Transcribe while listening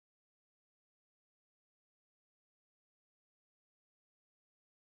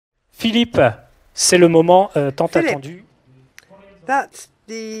Philippe, c'est le moment tant attendu. That's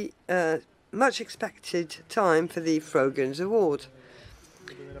the much expected time for the Frogans Award.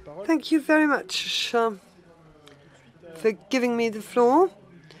 Thank you very much for giving me the floor.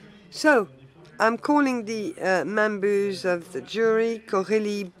 So, I'm calling the members of the jury: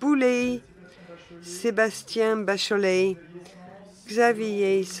 Coralie, Boulay, Sébastien Bachollet,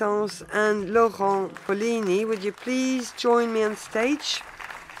 Xavier and Laurent Poligny. Would you please join me on stage?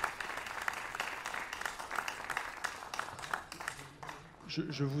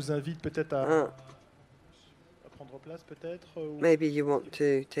 Je vous invite peut-être à prendre place, peut-être. Maybe you want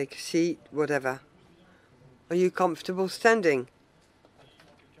to take a seat, whatever. Are you comfortable standing?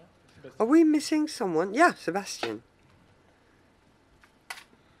 Are we missing someone? Yeah, Sébastien.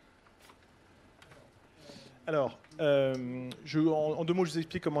 Alors, en deux mots, je vous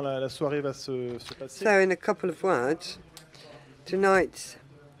explique comment la soirée va se passer. So, in a couple of words, tonight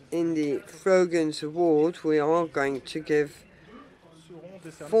in the Frogans Award, we are going to give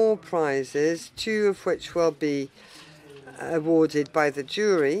 4 prizes, 2 of which will be awarded by the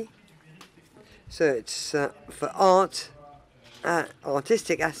jury. So it's for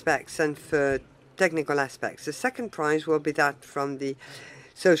artistic aspects and for technical aspects. The second prize will be that from the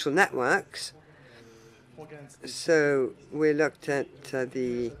social networks. So we looked at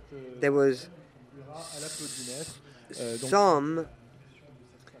there was some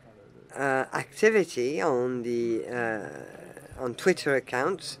activity on the on Twitter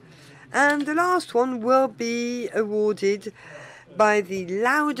accounts, and the last one will be awarded by the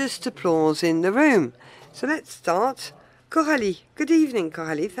loudest applause in the room. So let's start. Coralie. Good evening,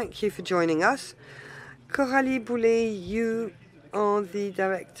 Coralie. Thank you for joining us. Coralie Boulay, you are the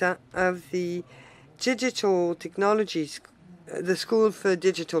director of the Digital Technologies, the School for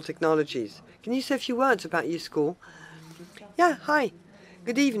Digital Technologies. Can you say a few words about your school? Yeah, hi.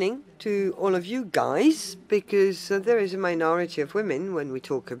 Good evening to all of you guys, because there is a minority of women when we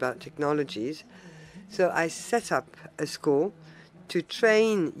talk about technologies. So I set up a school to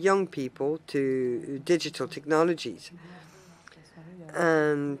train young people to digital technologies.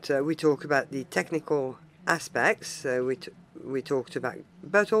 And we talk about the technical aspects we talked about,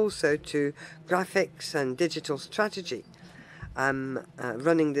 but also to graphics and digital strategy. I'm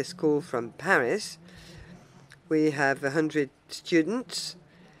running this school from Paris. We have 100 students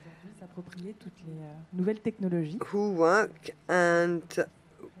who work and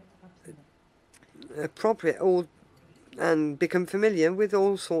appropriate all and become familiar with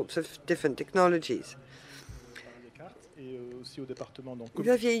all sorts of different technologies.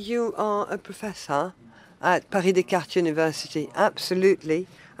 Xavier, you are a professor at Paris Descartes University. Absolutely.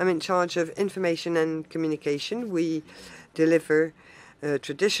 I'm in charge of information and communication. We deliver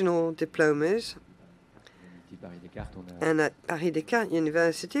traditional diplomas. And at Paris Descartes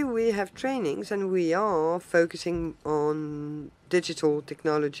University, we have trainings, and we are focusing on digital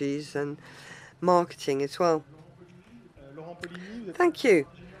technologies and marketing as well. Thank you.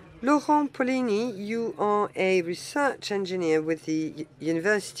 Laurent Poligny, you are a research engineer with the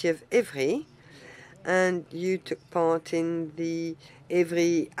University of Évry, and you took part in the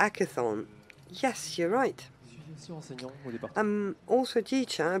Évry hackathon. Yes, you're right. I'm also a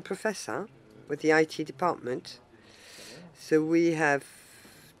teacher, a professor with the IT department. So we have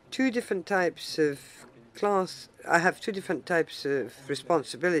 2 different types of class. I have 2 different types of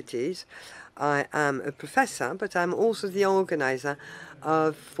responsibilities. I am a professor, but I'm also the organizer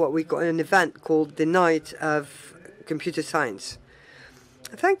of what we call an event called the Night of Computer Science.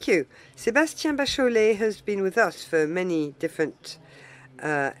 Thank you. Sébastien Bachollet has been with us for many different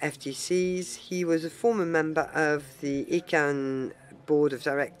FTCs. He was a former member of the ICANN Board of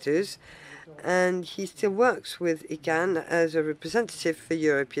Directors, and he still works with ICANN as a representative for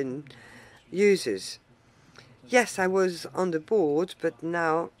European users. Yes, I was on the board, but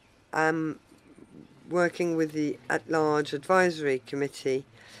now I'm working with the at-large advisory committee.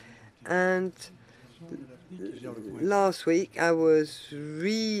 And last week I was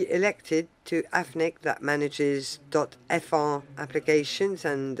re-elected to AFNIC, that manages .fr applications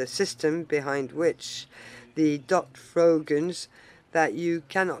and the system behind which the .frogans that you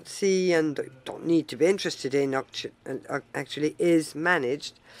cannot see and don't need to be interested in actually is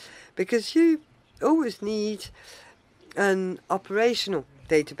managed, because you always need an operational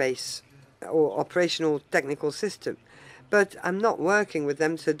database or operational technical system. But I'm not working with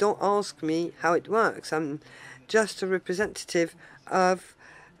them, so don't ask me how it works. I'm just a representative of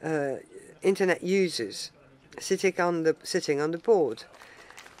internet users sitting on the board.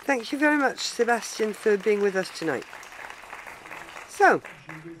 Thank you very much, Sébastien, for being with us tonight. So,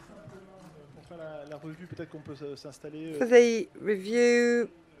 for the review,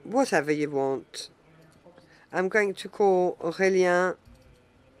 whatever you want. I'm going to call Aurélien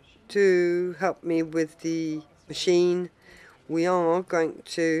to help me with the machine. We are going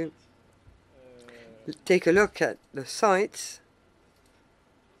to take a look at the sites.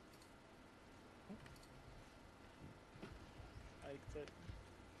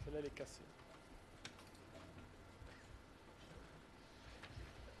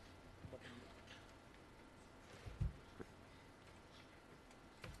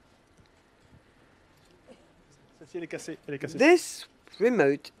 This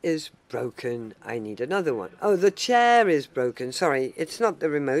remote is broken. I need another one. Oh, the chair is broken. Sorry, it's not the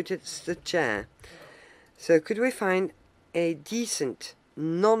remote, it's the chair. So could we find a decent,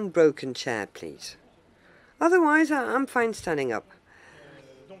 non-broken chair, please? Otherwise, I'm fine standing up.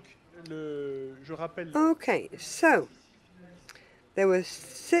 Okay, so there were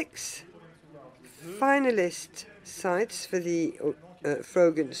 6 finalist sites for the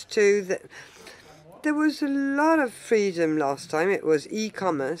Frogans 2. There was a lot of freedom last time. It was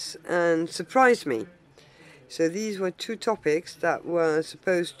e-commerce and surprised me. So these were 2 topics that were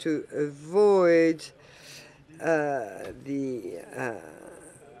supposed to avoid the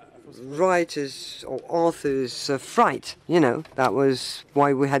writers or authors' fright. You know, that was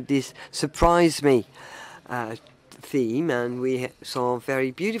why we had this surprise me theme, and we saw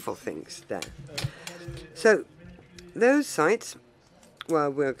very beautiful things there. So those sites, well,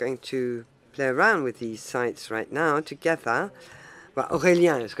 we're going to play around with these sites right now together. Well,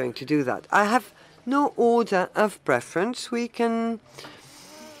 Aurélien is going to do that. I have no order of preference. We can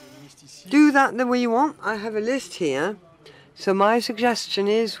do that the way you want. I have a list here. So my suggestion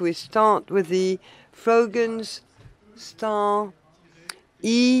is we start with the Frogans Star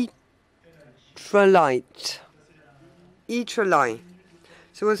e-tralai. E-tralai.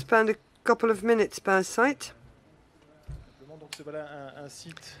 So we'll spend a couple of minutes per site.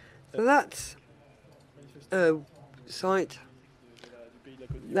 So that's a site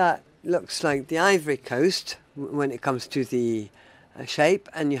that looks like the Ivory Coast when it comes to the shape,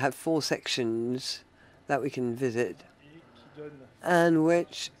 and you have 4 sections that we can visit, and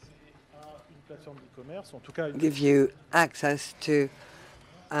which give you access to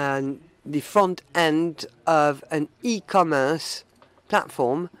the front end of an e-commerce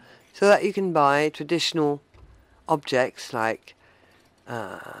platform, so that you can buy traditional objects like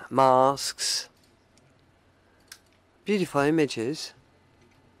masks, beautiful images.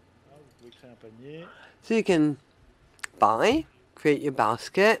 So you can buy, create your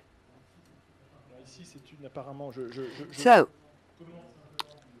basket. So,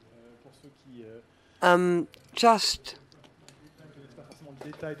 just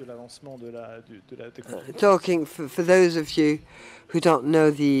talking for those of you who don't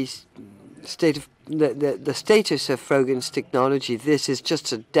know the state of the status of Frogans Technology, this is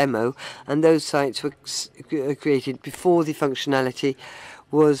just a demo, and those sites were created before the functionality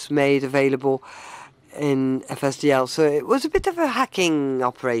was made available in FSDL. So it was a bit of a hacking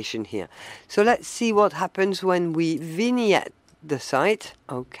operation here. So let's see what happens when we vignette the site.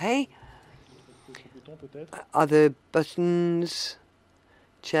 Okay. Other buttons,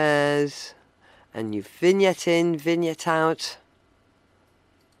 chairs, and you vignette in, vignette out.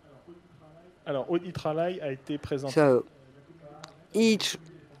 So,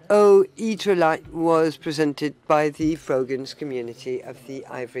 e-tralai was presented by the Frogans community of the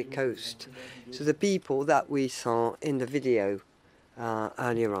Ivory Coast. So the people that we saw in the video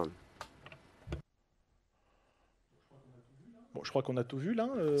earlier on.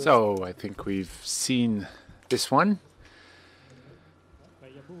 So I think we've seen this one,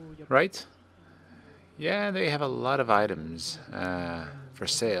 right? Yeah, they have a lot of items for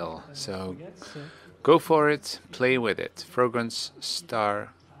sale, so go for it, play with it. Frogans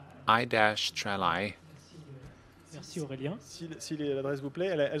Star i-tralai. Merci Aurélien. Si l'adresse vous plaît,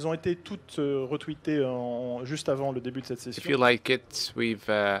 elles ont été toutes retweetées juste avant le début de cette session. If you like it, we've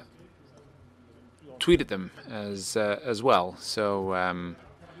tweeted them as well, so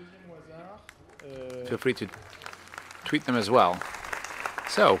feel free to tweet them as well.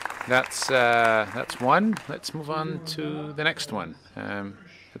 So that's one. Let's move on to the next one.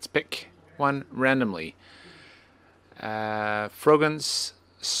 Let's pick one randomly. Frogans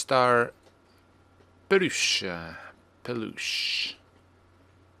Star peluche.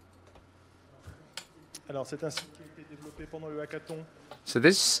 Alors c'est un site qui a été développé pendant le hackathon. So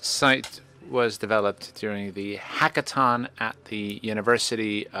this site was developed during the hackathon at the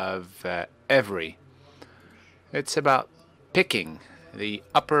University of Évry. It's about picking the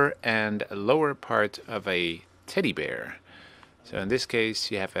upper and lower part of a teddy bear. So in this case,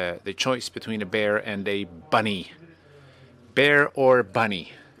 you have the choice between a bear and a bunny. Bear or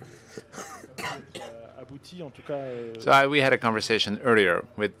bunny? So we had a conversation earlier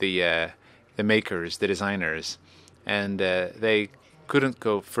with the makers, the designers, and they couldn't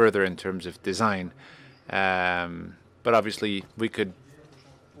go further in terms of design. But obviously, we could,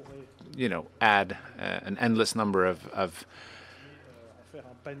 add an endless number of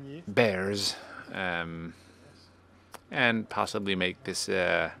bears and possibly make this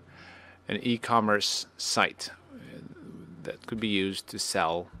an e-commerce site that could be used to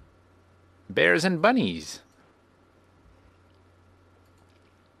sell bears and bunnies.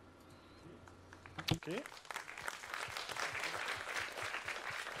 Okay.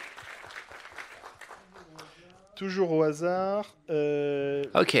 Toujours au hasard.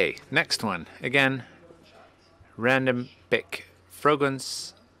 Okay, next one. Again, random pick.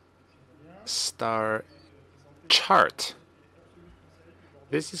 Frogans star chart.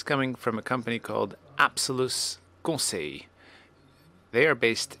 This is coming from a company called Absolus Conseil. They are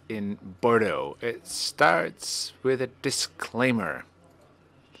based in Bordeaux. It starts with a disclaimer.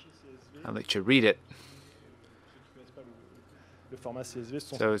 I'll let you read it.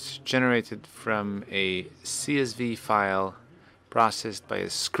 So it's generated from a CSV file processed by a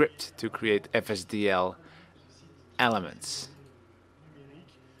script to create FSDL elements.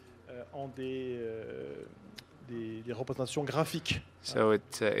 So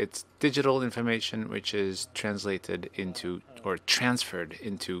it's digital information which is translated into or transferred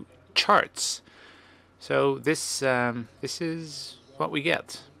into charts. So this is what we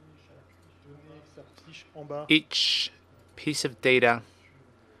get. Each piece of data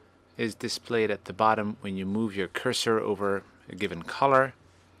is displayed at the bottom when you move your cursor over a given color.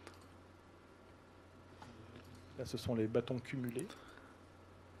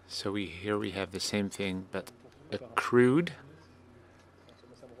 So here we have the same thing, but accrued.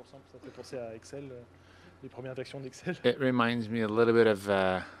 It reminds me a little bit of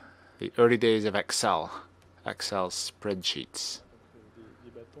the early days of Excel spreadsheets.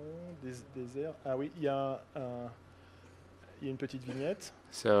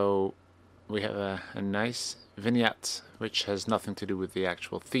 So we have a nice vignette which has nothing to do with the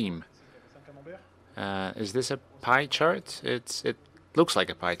actual theme. Is this a pie chart? It looks like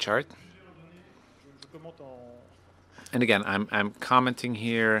a pie chart. And again, I'm commenting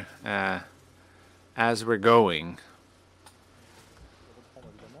here as we're going.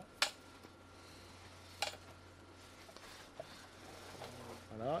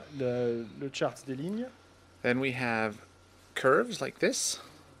 Le chart des lignes. Then we have curves like this.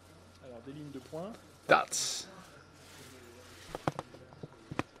 Alors, des lignes de points. Dots.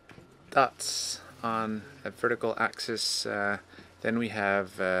 Dots on a vertical axis. Then we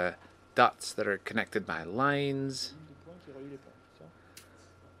have dots that are connected by lines.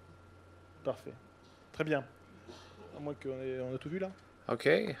 Parfait. Très bien. À moins qu'on a tout vu là.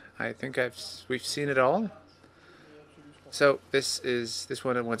 Okay, I think we've seen it all. So this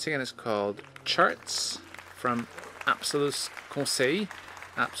one once again is called Charts from Absolus Conseil,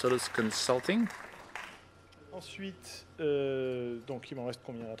 Absolus Consulting. Ensuite, donc il m'en reste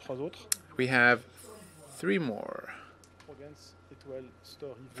combien là? 3 autres. We have 3 more.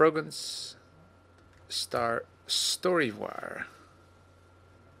 Frogans Star Storivoire.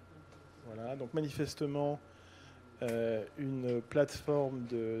 Voilà, donc manifestement une plateforme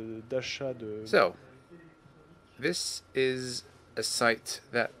d'achat de. So, this is a site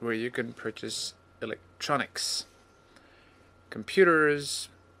where you can purchase electronics, computers,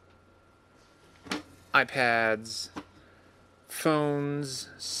 iPads, phones,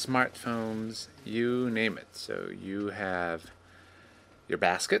 smartphones, you name it. So you have your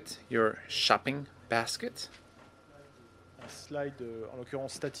basket, your shopping basket. Un slide, en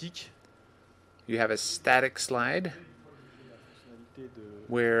l'occurrence statique. You have a static slide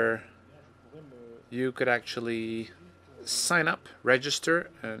where you could actually sign up, register,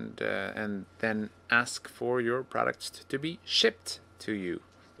 and then ask for your products to be shipped to you.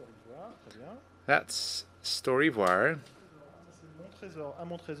 That's Storivoire. Un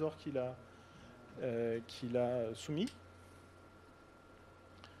Montresor qu'il a soumis.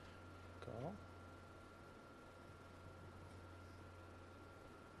 D'accord.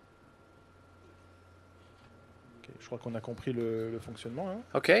 Okay, je crois qu'on a compris le fonctionnement. Hein.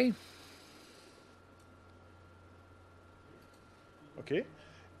 Okay. Ok.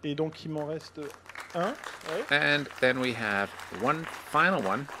 Et donc, il m'en reste un. Ouais. And then we have one final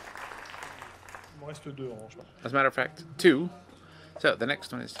one. Il m'en reste 2, je pense. As a matter of fact, 2. So the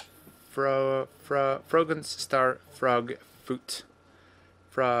next one is Frogans Star Frogfoot.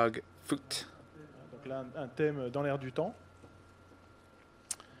 Frogfoot. Donc là, un thème dans l'air du temps.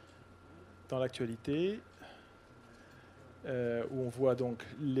 Dans l'actualité. où on voit donc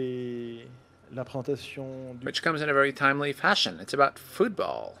la présentation du... Which comes in a very timely fashion. It's about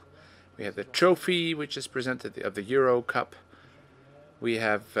football. We have the trophy, which is presented of the Euro Cup. We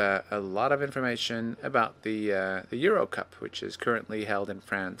have a lot of information about the Euro Cup, which is currently held in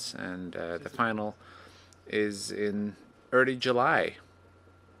France, and the final is in early July.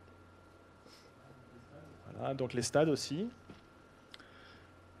 Voilà, donc les stades aussi.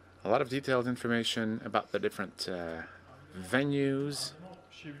 A lot of detailed information about the different venues.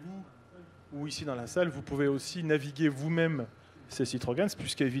 Chez vous ou ici dans la salle, vous pouvez aussi naviguer vous-même ces sites Frogans,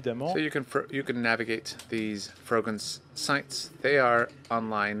 puisqu'évidemment... So you can navigate these Frogans sites. They are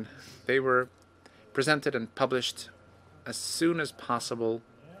online. They were presented and published as soon as possible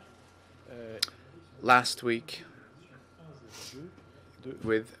last week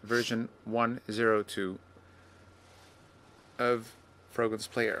with version 1.02 of Frogans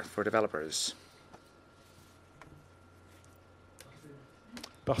Player for developers.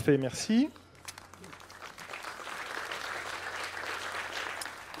 Parfait, merci.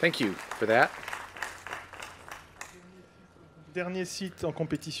 Thank you for that. Dernier site en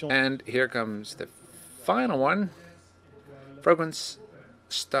compétition. And here comes the final one, Frogans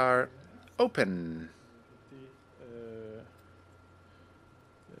Star Open.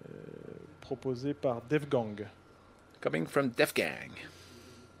 Proposé par DevGang. Coming from DevGang.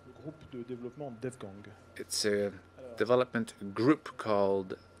 Le groupe de développement DevGang. It's a development group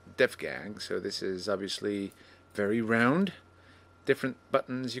called DevGang, so this is obviously very round. Different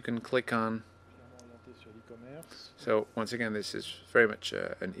buttons you can click on. So once again, this is very much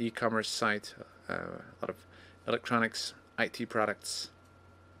an e-commerce site, a lot of electronics, IT products.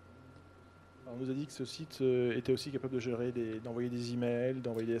 On nous a dit que ce site était aussi capable de gérer d'envoyer des emails,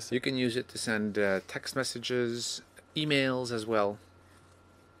 d'envoyer des SMS. You can use it to send text messages, emails as well.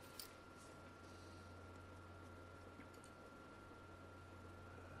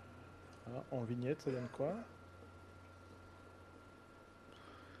 Voilà, en vignette, ça donne quoi?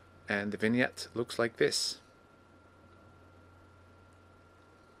 And the vignette looks like this.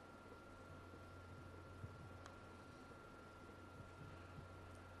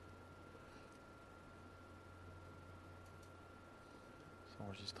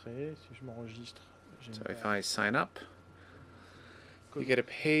 Enregistré. Si je m'enregistre, so if I sign up, you get a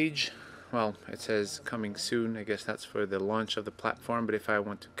page. Well, it says coming soon. I guess that's for the launch of the platform. But if I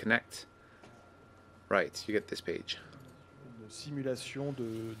want to connect, right, you get this page. Simulation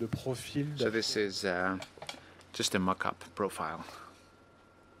de profil. So this is just a mock-up profile.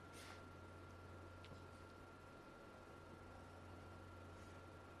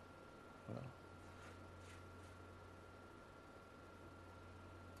 Voilà.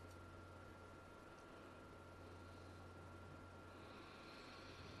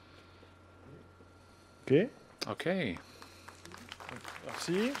 Ok. Okay.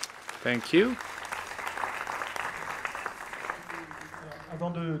 Merci. Thank you. Avant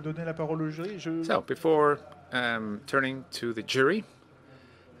de donner la parole au jury, So before turning to the jury,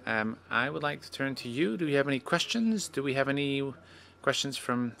 I would like to turn to you. Do you have any questions? Do we have any questions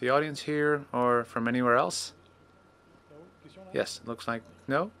from the audience here or from anywhere else? Yes, it looks like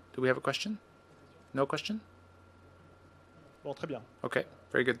no. Do we have a question? No question? Bon, très bien. Okay,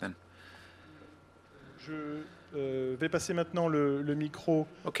 very good then. Je vais passer maintenant le micro.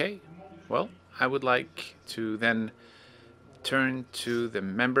 Okay, well, I would like to then turn to the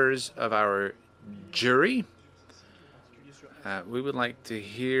members of our jury. We would like to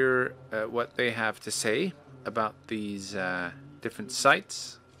hear what they have to say about these different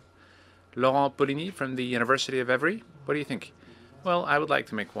sites. Laurent Poligny from the University of Évry, what do you think? Well, I would like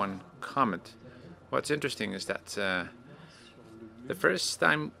to make one comment. What's interesting is that the first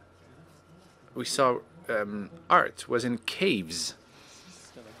time we saw art was in caves,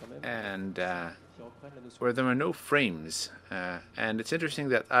 and where there were no frames. And it's interesting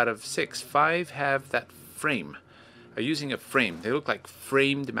that out of 6, 5 have that frame, are using a frame. They look like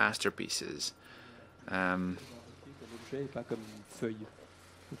framed masterpieces.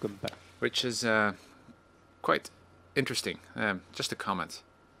 Which is quite interesting. Just a comment.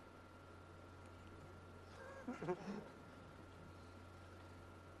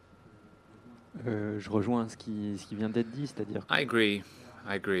 Je rejoins ce qui vient d'être dit, c'est-à-dire I agree.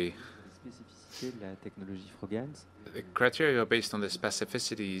 la spécificité de la technologie Frogans. The criteria are based on the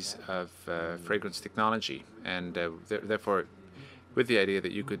specificities of fragrance technology, and therefore, with the idea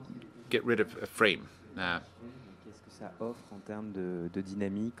that you could get rid of a frame. Qu'est-ce que ça offre en termes de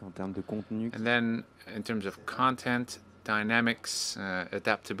dynamique, en termes de contenu? And then, in terms of content, dynamics,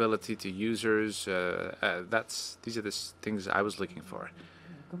 adaptability to users, these are the things I was looking for.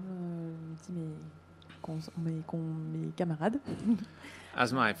 mes camarades.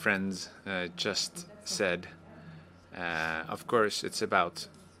 As my friends just said, of course, it's about.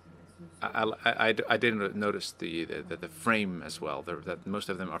 I didn't notice the frame as well. That most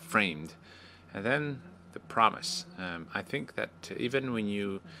of them are framed, and then the promise. I think that even when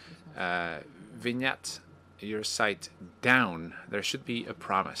you vignette your site down, there should be a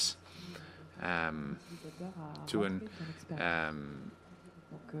promise to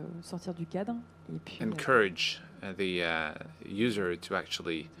Sortir du cadre et puis encourage the user to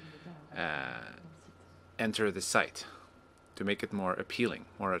actually enter the site, to make it more appealing,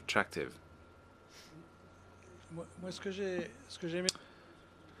 more attractive.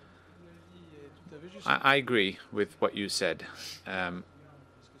 I agree with what you said,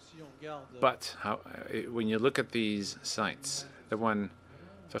 but when you look at these sites, the one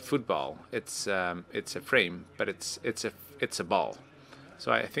for football, it's a frame, but it's a ball.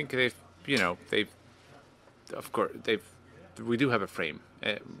 So I think we do have a frame,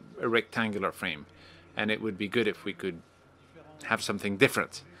 a rectangular frame, and it would be good if we could have something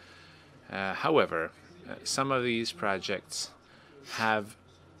different. However, some of these projects have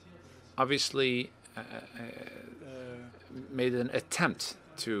obviously made an attempt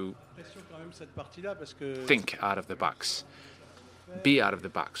to think out of the box, be out of the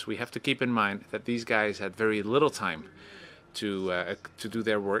box. We have to keep in mind that these guys had very little time to do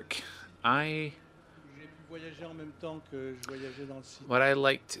their work. What I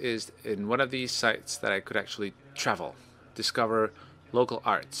liked is in one of these sites that I could actually travel, discover local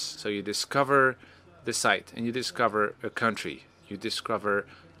arts. So you discover the site and you discover a country, you discover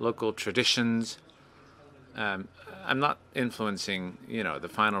local traditions. I'm not influencing, the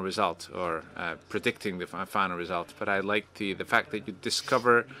final result or predicting the final result, but I like the fact that you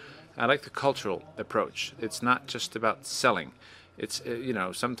discover. I like the cultural approach. It's not just about selling. It's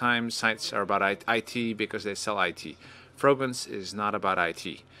sometimes sites are about IT because they sell IT. Frogans is not about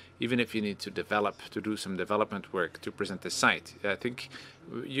IT. Even if you need to do some development work to present the site, I think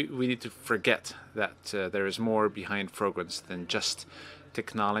we need to forget that there is more behind Frogans than just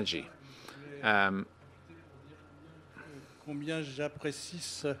technology. Combien j'apprécie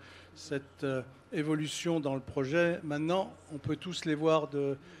cette évolution dans le projet. Maintenant, on peut tous les voir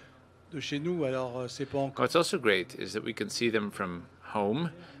de chez nous, alors c'est pas encore. What's also great is that we can see them from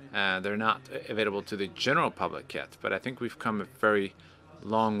home. They're not available to the general public yet, but I think we've come a very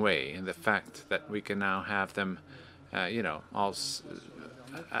long way in the fact that we can now have them, all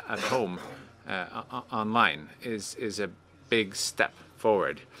at home, online is a big step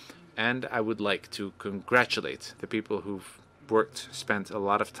forward. And I would like to congratulate the people who've spent a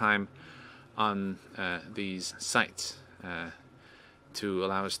lot of time on these sites to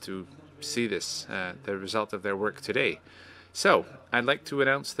allow us to see this, the result of their work today. So, I'd like to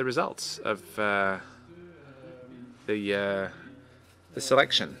announce the results of the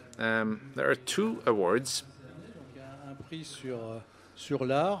selection. There are 2 awards. Un prix sur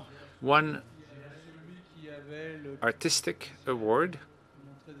l'art. One artistic award.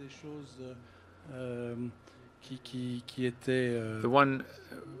 Des choses qui étaient. The one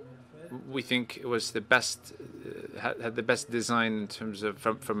we think was the best, had the best design in terms of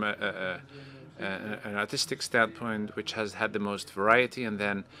from an artistic standpoint, which has had the most variety, and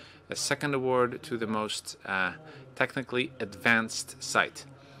then a second award to the most technically advanced site.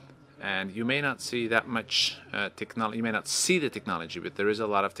 And you may not see that much technology. You may not see the technology, but there is a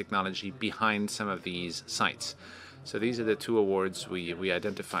lot of technology behind some of these sites. So these are the 2 awards we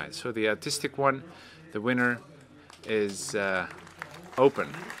identified. So the artistic one, the winner is Open,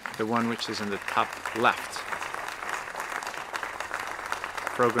 the one which is in the top left.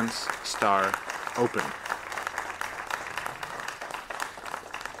 Frogans Star Open.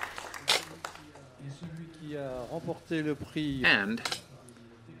 And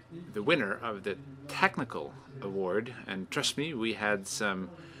the winner of the technical award, and trust me, we had some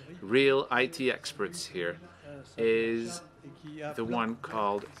real IT experts here, is the one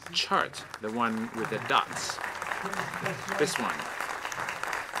called Chart, the one with the dots. This one.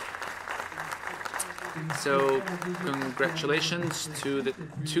 So, congratulations to the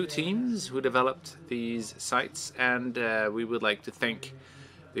 2 teams who developed these sites, and we would like to thank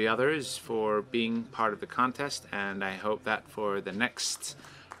the others for being part of the contest, and I hope that for the next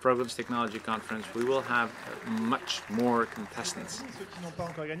Frogans Technology Conference we will have much more contestants.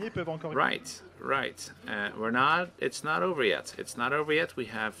 Right. It's not over yet. We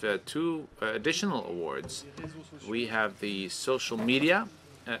have 2 additional awards. We have the social media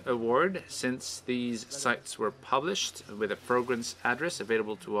award, since these sites were published with a Frogans address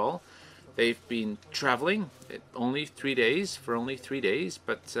available to all. They've been traveling for only 3 days,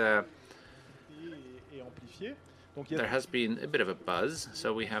 but there has been a bit of a buzz,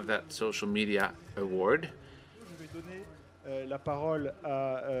 so we have that social media award. Je vais donner la parole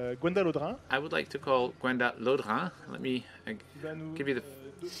à Gwenda Laudrin. I would like to call Gwenda Laudrin. Let me give you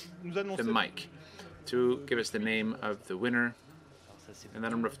the mic to give us the name of the winner and the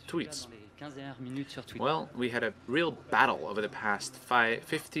number of tweets. Well, we had a real battle over the past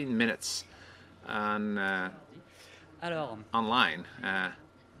 15 minutes on online,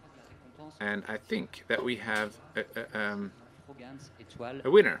 and I think that we have a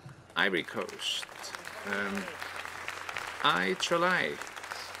winner. Ivory Coast. e-tralai.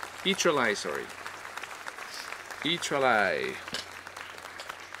 E-tralai, sorry. E-tralai.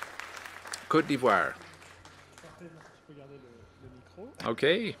 Côte d'Ivoire.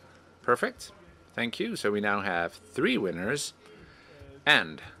 Okay, perfect. Thank you. So we now have 3 winners,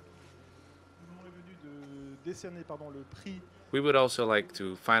 and we would also like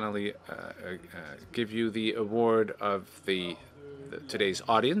to finally give you the award of today's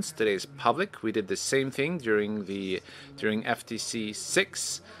audience, today's public. We did the same thing during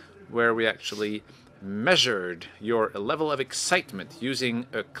FTC7, where we actually measured your level of excitement using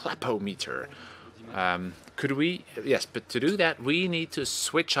a clapometer. Could we? Yes, but to do that, we need to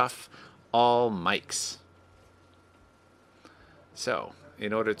switch off all mics. So,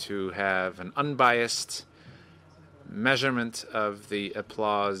 in order to have an unbiased measurement of the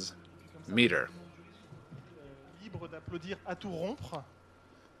applause meter. Libre d'applaudir à tout rompre.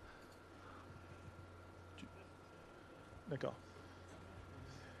 D'accord.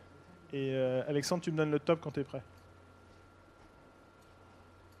 Et Alexandre, tu me donnes le top quand tu es prêt.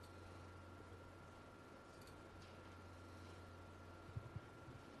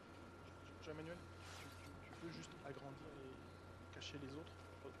 Jean-Emmanuel, tu peux juste agrandir et cacher les autres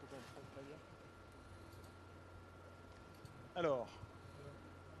pour qu'on comprenne bien. Alors,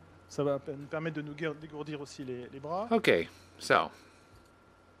 ça va nous permettre de nous dégourdir aussi les bras. Okay, so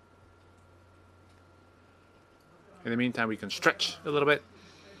in the meantime, we can stretch a little bit.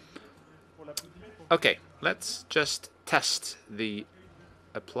 Okay, let's just test the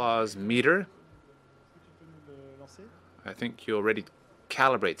applause meter. I think you already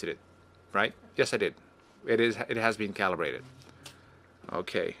calibrated it, right? Yes, I did. It has been calibrated.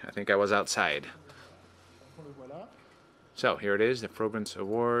 Okay, I think I was outside. So here it is, the Frogans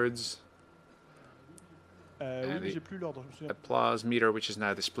Awards. And the applause meter, which is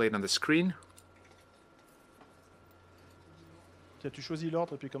now displayed on the screen. Tu choisis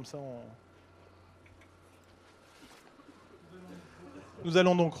l'ordre et puis comme ça Nous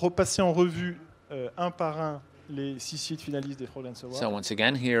allons donc repasser en revue un par un les 6 sites finalistes des Frogans Awards. So once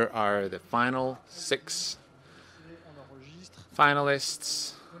again, here are the final 6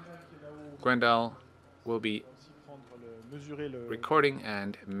 finalists. Gwendal will be recording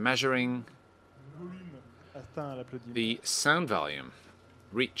and measuring the sound volume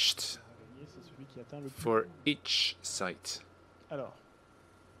reached for each site. Alors,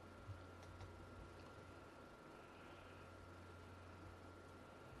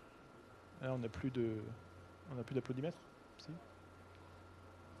 là, on n'a plus d'applaudimètre. Si.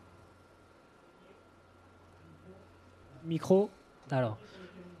 Micro. Alors,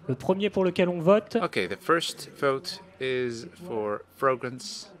 le premier pour lequel on vote. Okay, the first vote is for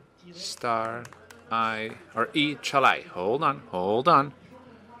Frogans Star or e-tralai. Hold on.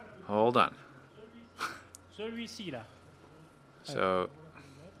 Celui-ci là. So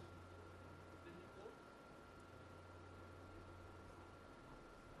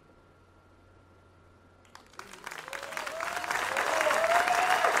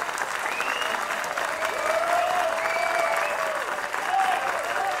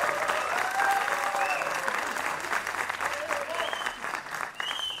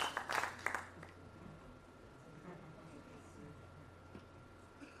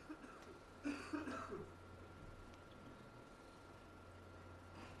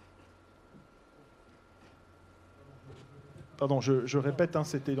Pardon, je répète, hein,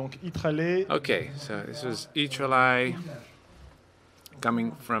 c'était donc e-tralai. okay, so this was e-tralai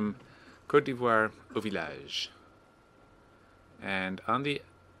coming from Côte d'Ivoire au village. And on the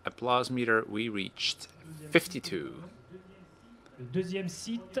applause meter, we reached 52. Le deuxième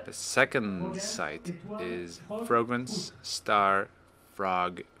site. The second site is Frogans Star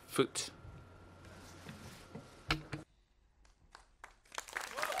Frogfoot.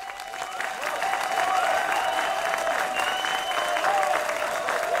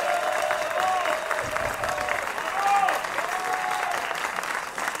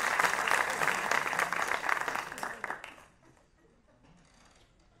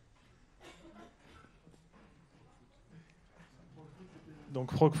 Donc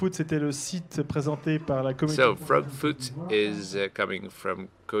Donc frogfoot, c'était le site présenté par la communauté. So frogfoot is coming from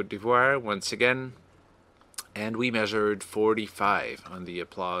Côte d'Ivoire once again, and we measured 45 on the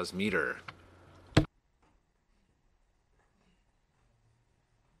applause meter.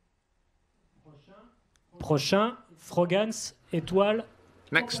 Prochain, Frogans, étoile.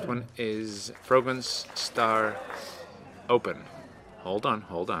 Next one is Frogans Star Open. Hold on,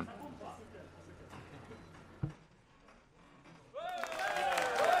 hold on.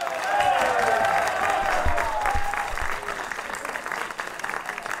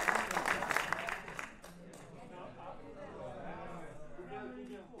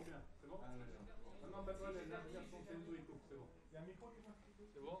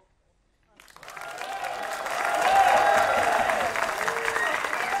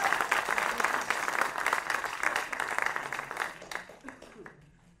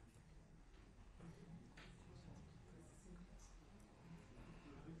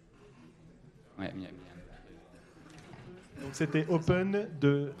 Donc c'était Open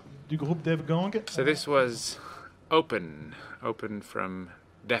du groupe DevGang. So this was Open from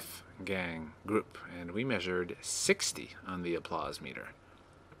DevGang group, and we measured 60 on the applause meter.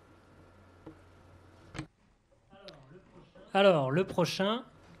 Alors, le prochain,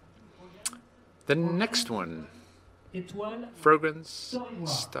 The next one, étoile. Frogans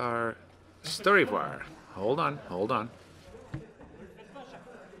Star Storivoire. Hold on, hold on.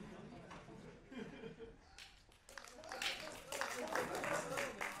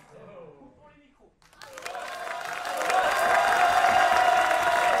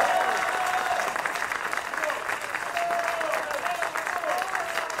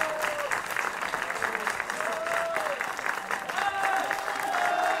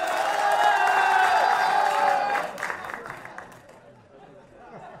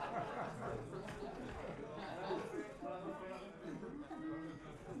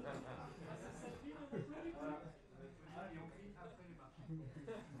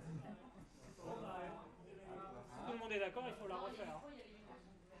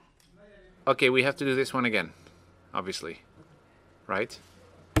 Okay, we have to do this one again, obviously, right?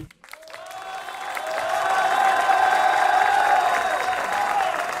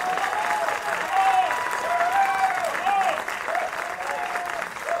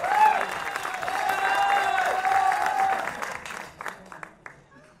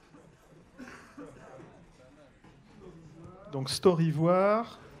 Donc Storivoire.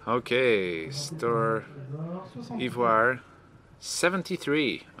 Okay, Store Ivoire,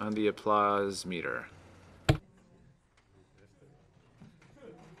 73 on the applause meter.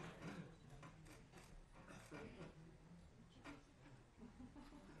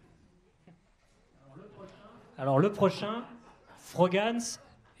 Alors, le prochain, Frogans,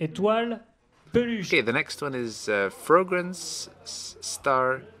 étoile, peluche. Okay, the next one is Frogans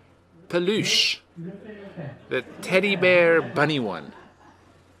Star Peluche, the teddy bear bunny one.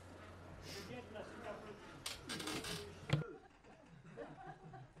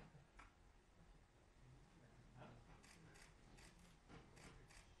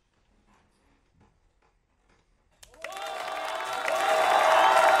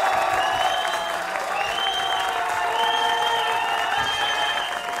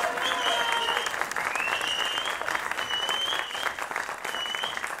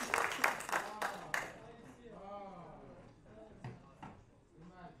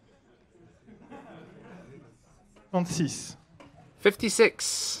 Six.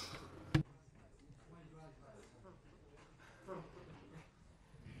 56.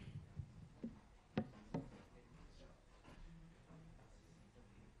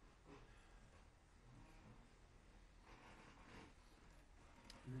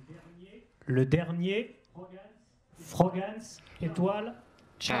 Le dernier, Frogans, étoile,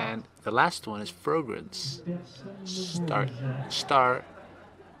 chart. And the last one is Frogrance Star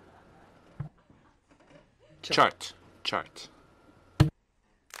Chart.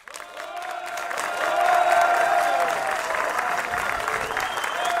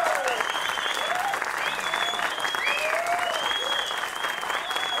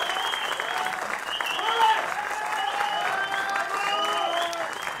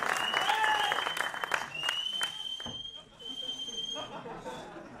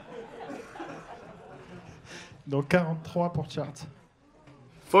 Donc 43 pour chart.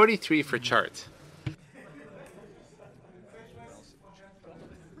 43 for chart.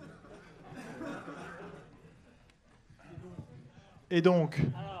 Et donc,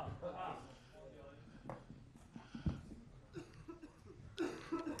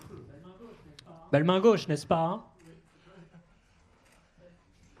 Belle main gauche, n'est-ce pas hein?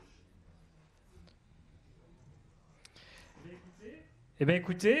 Eh bien,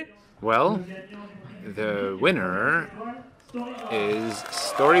 écoutez. Well, the winner is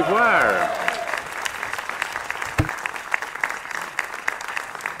Storivoire.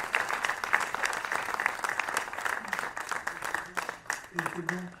 Et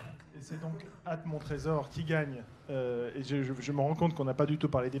c'est donc Montresor qui gagne. Et je me rends compte qu'on n'a pas du tout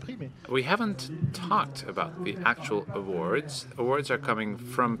parlé des prix, mais We haven't talked about the actual awards. Awards are coming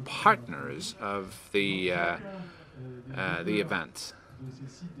from partners of the event.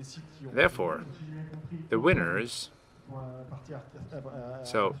 Therefore, the winners,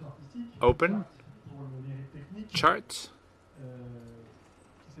 so Open, Chart,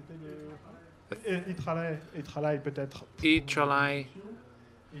 e-tralai peut-être. e-tralai,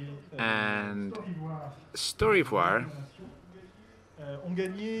 and Storivoire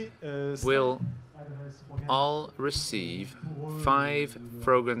will all receive 5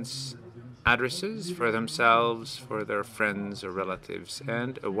 Frogans addresses for themselves, for their friends or relatives,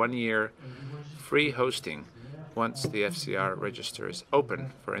 and a 1-year free hosting once the FCR register is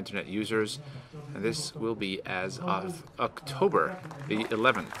open for internet users, and this will be as of October the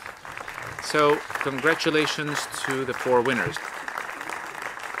 11th. So congratulations to the 4 winners.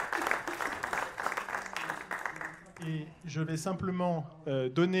 Et je vais simplement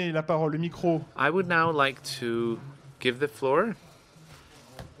donner la parole, le micro. I would now like to give the floor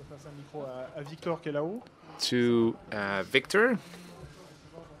À Victor qui est là-haut. to Victor.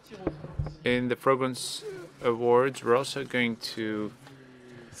 In the Frogans Awards, we're also going to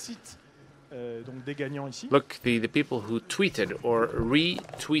Cite donc des gagnants ici. look the people who tweeted or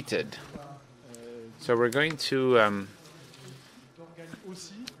retweeted. So we're going to Gagne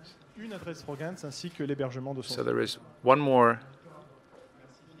aussi une adresse Frogans ainsi que l'hébergement de son. so there is one more.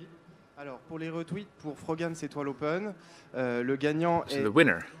 Alors, pour les retweets, pour Frogans Étoile Open, le gagnant So est... the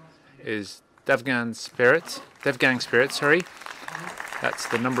winner is DevGang Spirit. Sorry, that's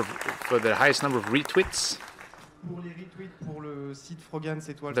the number for the highest number of retweets. Pour les retweets, pour le site Frogans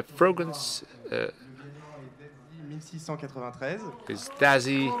Étoile The Frogans 1693. is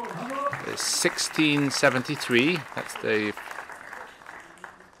Dazzy 1673. That's the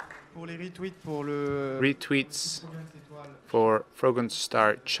Pour les retweets, pour le retweets for Frogans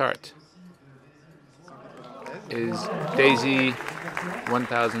Star Chart is Daisy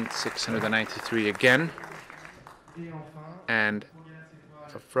 1693 again, and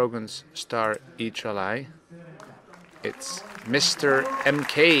for Frogans Star e-tralai it's Mr.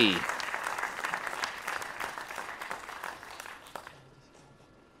 MK.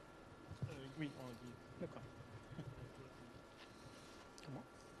 Oui, on dit. D'accord.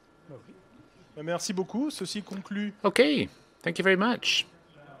 Merci beaucoup. Ceci conclut Okay, thank you very much.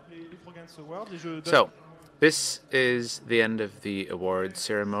 les Frogans Awards. Et je donne So, this is the end of the award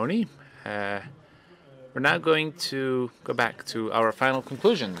ceremony. We're now going to go back to our final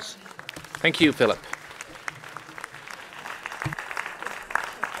conclusions. Thank you, Philip.